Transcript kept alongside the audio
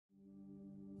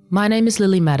My name is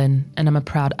Lily Madden, and I'm a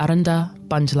proud Aranda,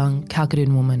 Bundjalung,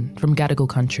 Kalkadoon woman from Gadigal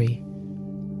country.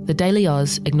 The Daily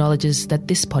Oz acknowledges that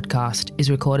this podcast is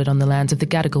recorded on the lands of the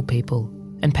Gadigal people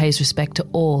and pays respect to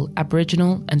all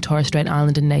Aboriginal and Torres Strait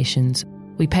Islander nations.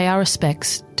 We pay our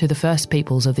respects to the First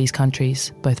Peoples of these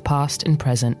countries, both past and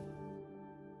present.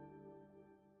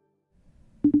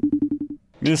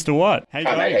 Minister Watt, how you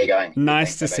going? Mate, how you going?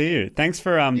 Nice to see you. Thanks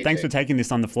for taking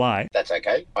this on the fly. That's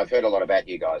okay. I've heard a lot about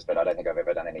you guys, but I don't think I've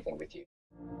ever done anything with you.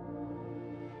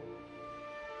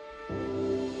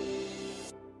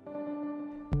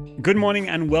 Good morning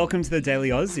and welcome to the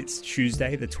Daily Oz. It's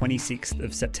Tuesday, the 26th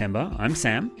of September. I'm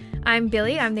Sam. I'm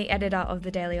Billy. I'm the editor of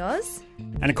the Daily Oz.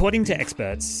 And according to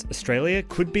experts, Australia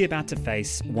could be about to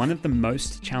face one of the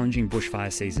most challenging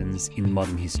bushfire seasons in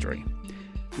modern history.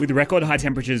 With record high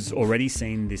temperatures already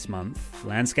seen this month,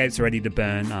 landscapes ready to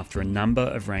burn after a number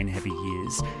of rain-heavy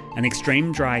years, and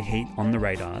extreme dry heat on the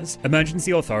radars,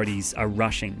 emergency authorities are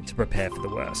rushing to prepare for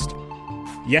the worst.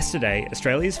 Yesterday,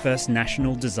 Australia's first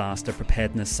National Disaster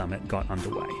Preparedness Summit got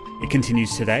underway. It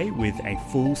continues today with a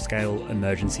full-scale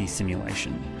emergency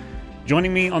simulation.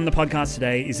 Joining me on the podcast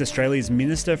today is Australia's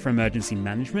Minister for Emergency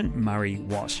Management, Murray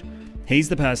Watt. He's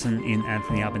the person in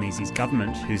Anthony Albanese's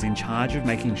government who's in charge of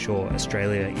making sure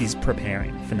Australia is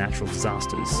preparing for natural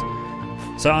disasters.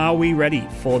 So are we ready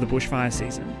for the bushfire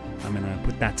season? I'm going to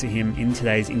put that to him in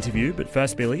today's interview. But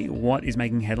first, Billy, what is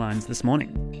making headlines this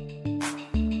morning?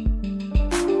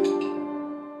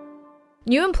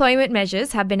 New employment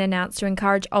measures have been announced to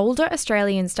encourage older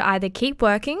Australians to either keep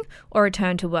working or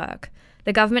return to work.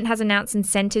 The government has announced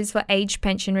incentives for aged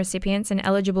pension recipients and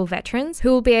eligible veterans who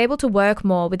will be able to work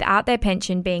more without their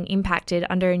pension being impacted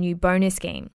under a new bonus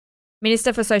scheme.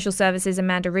 Minister for Social Services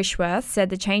Amanda Rishworth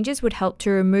said the changes would help to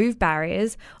remove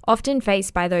barriers often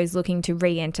faced by those looking to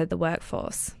re-enter the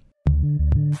workforce.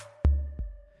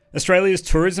 Australia's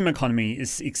tourism economy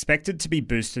is expected to be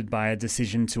boosted by a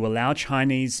decision to allow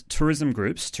Chinese tourism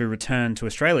groups to return to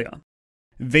Australia.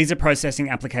 Visa processing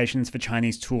applications for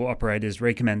Chinese tour operators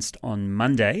recommenced on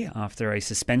Monday after a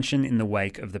suspension in the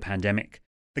wake of the pandemic.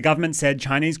 The government said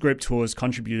Chinese group tours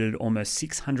contributed almost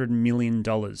 $600 million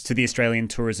to the Australian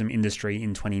tourism industry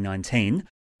in 2019.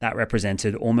 That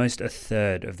represented almost a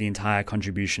third of the entire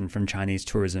contribution from Chinese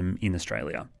tourism in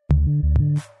Australia.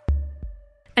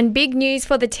 And big news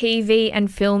for the TV and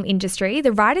film industry,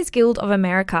 the Writers Guild of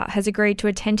America has agreed to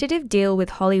a tentative deal with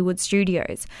Hollywood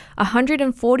studios,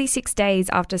 146 days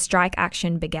after strike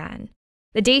action began.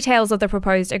 The details of the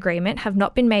proposed agreement have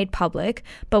not been made public,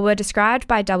 but were described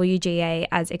by WGA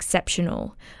as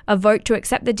exceptional. A vote to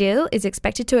accept the deal is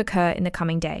expected to occur in the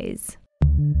coming days.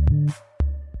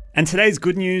 And today's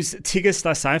good news, Tigist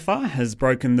Asaifa has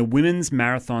broken the women's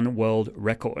marathon world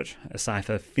record.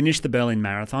 Asaifa finished the Berlin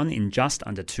Marathon in just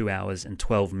under 2 hours and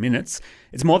 12 minutes.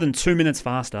 It's more than 2 minutes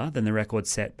faster than the record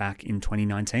set back in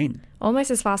 2019.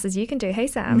 Almost as fast as you can do, hey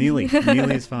Sam? Nearly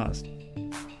as fast.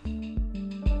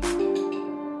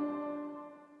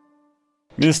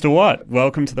 Minister Watt,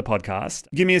 welcome to the podcast.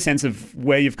 Give me a sense of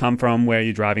where you've come from, where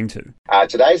you're driving to.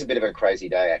 Today's a bit of a crazy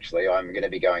day, actually. I'm going to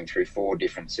be going through 4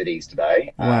 different cities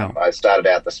today. Wow. I started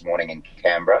out this morning in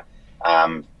Canberra,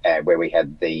 where we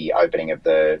had the opening of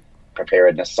the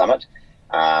Preparedness Summit.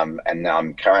 And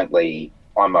I'm currently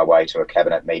on my way to a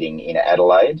cabinet meeting in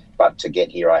Adelaide. But to get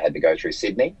here, I had to go through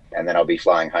Sydney, and then I'll be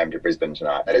flying home to Brisbane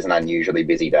tonight. That is an unusually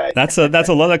busy day. That's a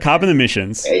lot of carbon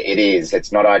emissions. It is.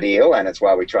 It's not ideal, and it's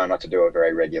why we try not to do it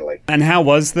very regularly. And how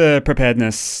was the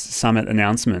Preparedness Summit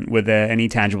announcement? Were there any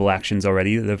tangible actions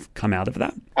already that have come out of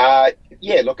that?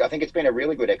 Yeah, look, I think it's been a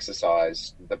really good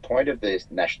exercise. The point of the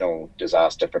National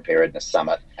Disaster Preparedness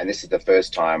Summit, and this is the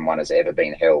first time one has ever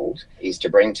been held, is to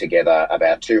bring together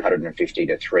about 250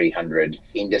 to 300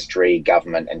 industry,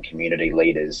 government and community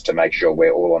leaders to make sure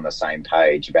we're all on the same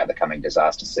page about the coming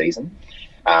disaster season.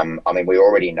 We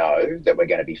already know that we're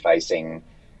going to be facing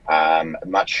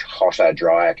much hotter,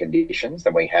 drier conditions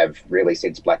than we have really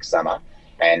since Black Summer.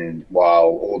 And while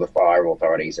all the fire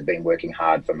authorities have been working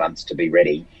hard for months to be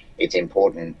ready, it's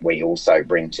important we also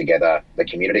bring together the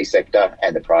community sector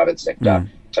and the private sector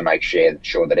to make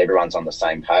sure that everyone's on the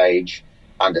same page,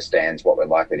 understands what we're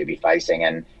likely to be facing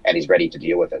and is ready to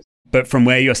deal with it. But from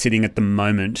where you're sitting at the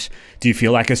moment, do you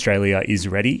feel like Australia is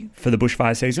ready for the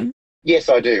bushfire season? Yes,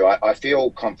 I do. I feel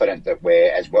confident that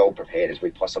we're as well prepared as we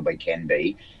possibly can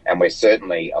be, and we're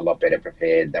certainly a lot better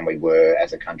prepared than we were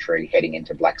as a country heading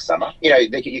into Black Summer.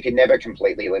 You can never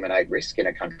completely eliminate risk in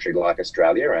a country like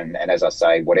Australia, and as I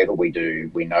say, whatever we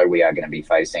do, we know we are going to be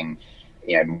facing,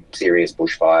 serious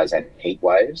bushfires and heat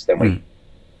waves than we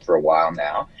for a while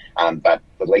now. But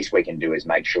the least we can do is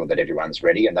make sure that everyone's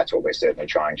ready, and that's what we're certainly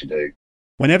trying to do.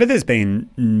 Whenever there's been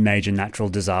major natural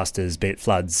disasters, be it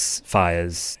floods,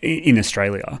 fires, in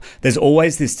Australia, there's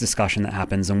always this discussion that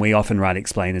happens, and we often write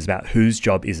explainers about whose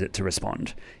job is it to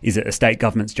respond. Is it a state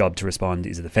government's job to respond?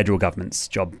 Is it the federal government's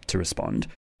job to respond?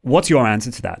 What's your answer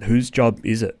to that? Whose job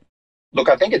is it? Look,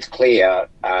 I think it's clear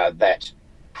that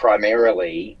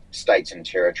primarily states and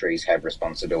territories have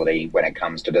responsibility when it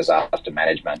comes to disaster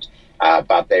management,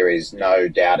 but there is no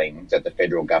doubting that the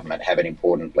federal government have an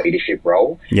important leadership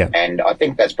role. Yeah. And I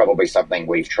think that's probably something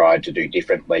we've tried to do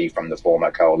differently from the former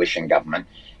coalition government.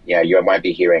 You know, you won't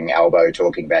be hearing Albo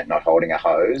talking about not holding a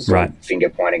hose, right, or finger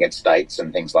pointing at states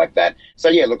and things like that. So,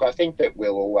 yeah, look, I think that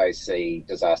we'll always see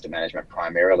disaster management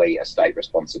primarily a state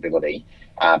responsibility,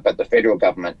 but the federal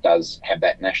government does have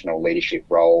that national leadership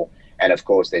role. And of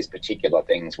course, there's particular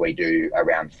things we do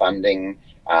around funding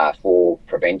for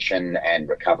prevention and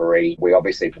recovery. We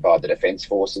obviously provide the Defence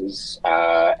Forces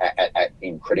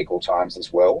in critical times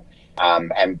as well.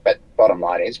 But bottom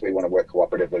line is we want to work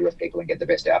cooperatively with people and get the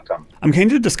best outcome. I'm keen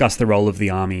to discuss the role of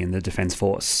the Army and the Defence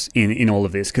Force in all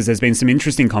of this, because there's been some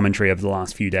interesting commentary over the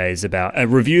last few days about a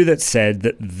review that said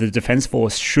that the Defence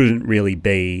Force shouldn't really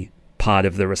be part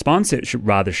of the response. It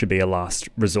should be a last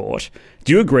resort.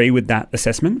 Do you agree with that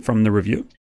assessment from the review?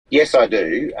 Yes, I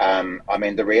do. I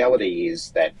mean, the reality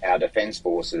is that our Defence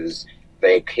Forces,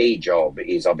 their key job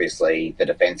is obviously the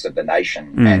defence of the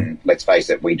nation. And let's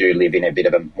face it, we do live in a bit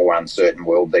of a more uncertain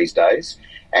world these days.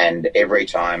 And every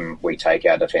time we take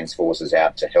our Defence Forces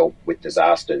out to help with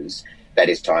disasters, that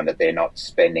is time that they're not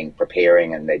spending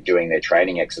preparing, and they're doing their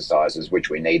training exercises, which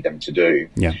we need them to do.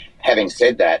 Yeah. Having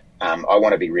said that, I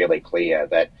want to be really clear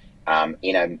that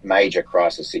in a major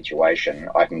crisis situation,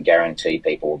 I can guarantee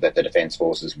people that the Defence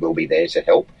Forces will be there to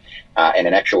help. And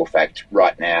in actual fact,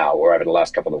 right now, or over the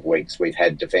last couple of weeks, we've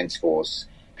had Defence Force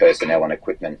personnel and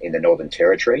equipment in the Northern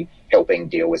Territory helping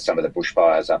deal with some of the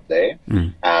bushfires up there.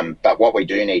 But what we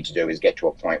do need to do is get to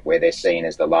a point where they're seen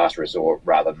as the last resort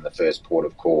rather than the first port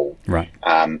of call. Right.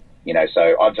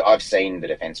 So I've seen the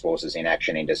Defence Forces in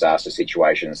action in disaster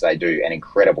situations. They do an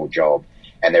incredible job.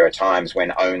 And there are times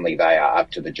when only they are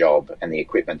up to the job and the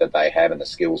equipment that they have and the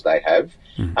skills they have.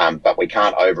 But we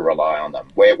can't over-rely on them.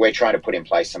 We're trying to put in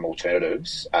place some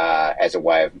alternatives as a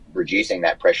way of reducing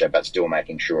that pressure, but still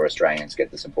making sure Australians get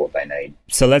the support they need.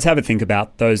 So let's have a think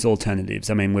about those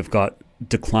alternatives. I mean, we've got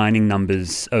declining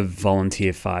numbers of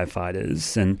volunteer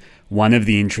firefighters. And one of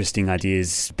the interesting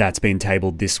ideas that's been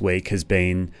tabled this week has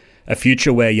been a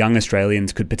future where young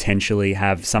Australians could potentially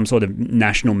have some sort of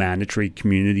national mandatory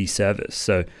community service.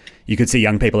 So you could see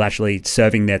young people actually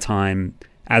serving their time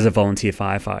as a volunteer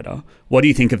firefighter. What do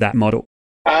you think of that model?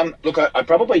 Look, I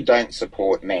probably don't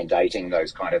support mandating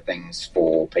those kind of things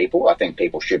for people. I think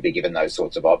people should be given those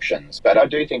sorts of options. But I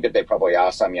do think that there probably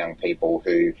are some young people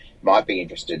who might be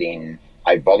interested in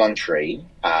a voluntary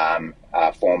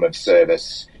form of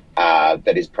service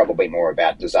that is probably more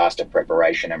about disaster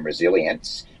preparation and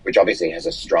resilience, which obviously has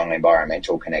a strong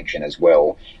environmental connection as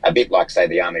well, a bit like, say,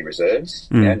 the Army Reserves.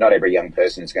 You know, not every young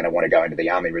person is going to want to go into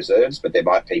the Army Reserves, but there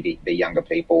might be younger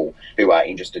people who are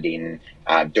interested in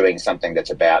doing something that's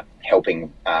about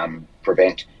helping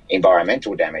prevent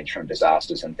environmental damage from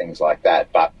disasters and things like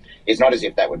that. But it's not as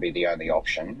if that would be the only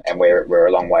option, and we're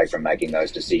a long way from making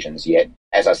those decisions yet.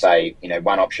 As I say,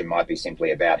 one option might be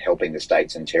simply about helping the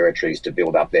states and territories to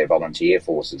build up their volunteer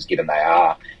forces, given they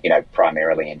are,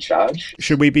 primarily in charge.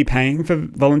 Should we be paying for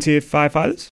volunteer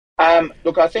firefighters?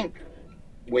 Look, I think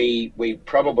we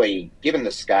probably, given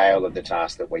the scale of the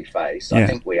task that we face, I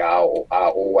think we are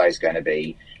always going to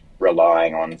be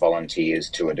relying on volunteers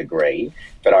to a degree.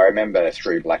 But I remember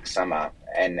through Black Summer,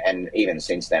 and even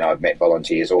since then, I've met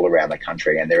volunteers all around the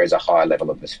country, and there is a high level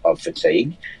of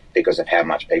fatigue because of how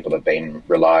much people have been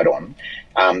relied on.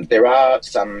 There are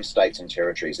some states and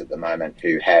territories at the moment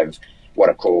who have what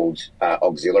are called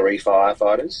auxiliary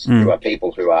firefighters, who are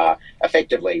people who are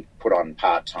effectively put on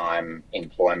part-time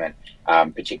employment,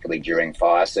 particularly during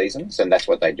fire seasons, and that's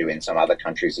what they do in some other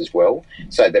countries as well.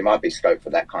 So there might be scope for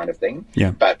that kind of thing.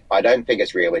 Yeah. But I don't think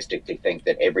it's realistic to think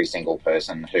that every single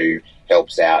person who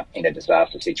helps out in a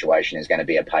disaster situation is going to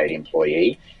be a paid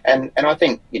employee. And I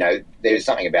think, there's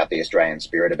something about the Australian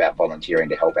spirit about volunteering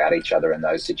to help out each other in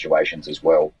those situations as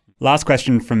well. Last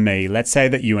question from me. Let's say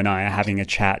that you and I are having a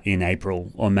chat in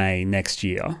April or May next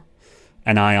year,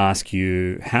 and I ask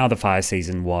you how the fire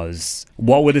season was.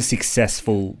 What would a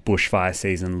successful bushfire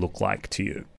season look like to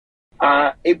you?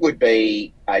 It would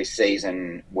be a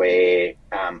season where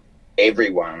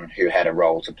everyone who had a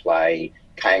role to play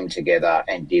came together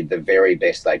and did the very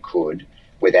best they could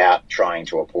without trying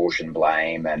to apportion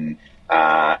blame and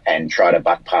try to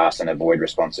buck past and avoid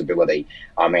responsibility.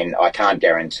 I mean, I can't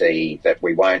guarantee that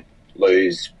we won't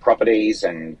lose properties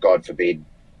and, God forbid,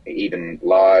 even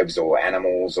lives or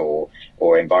animals or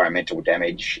environmental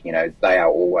damage. They are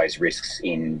always risks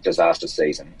in disaster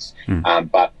seasons.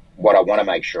 But what I want to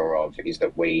make sure of is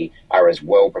that we are as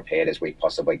well prepared as we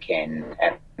possibly can,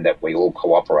 and that we all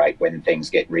cooperate when things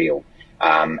get real.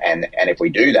 And if we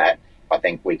do that, I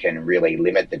think we can really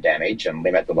limit the damage and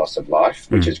limit the loss of life,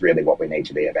 which is really what we need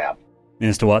to be about.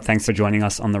 Minister Watt, thanks for joining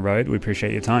us on The Road. We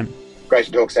appreciate your time. Great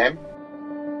to talk, Sam.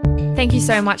 Thank you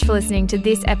so much for listening to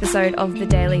this episode of The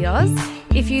Daily Oz.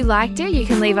 If you liked it, you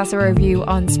can leave us a review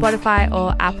on Spotify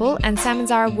or Apple, and Sam and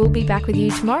Zara will be back with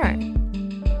you tomorrow.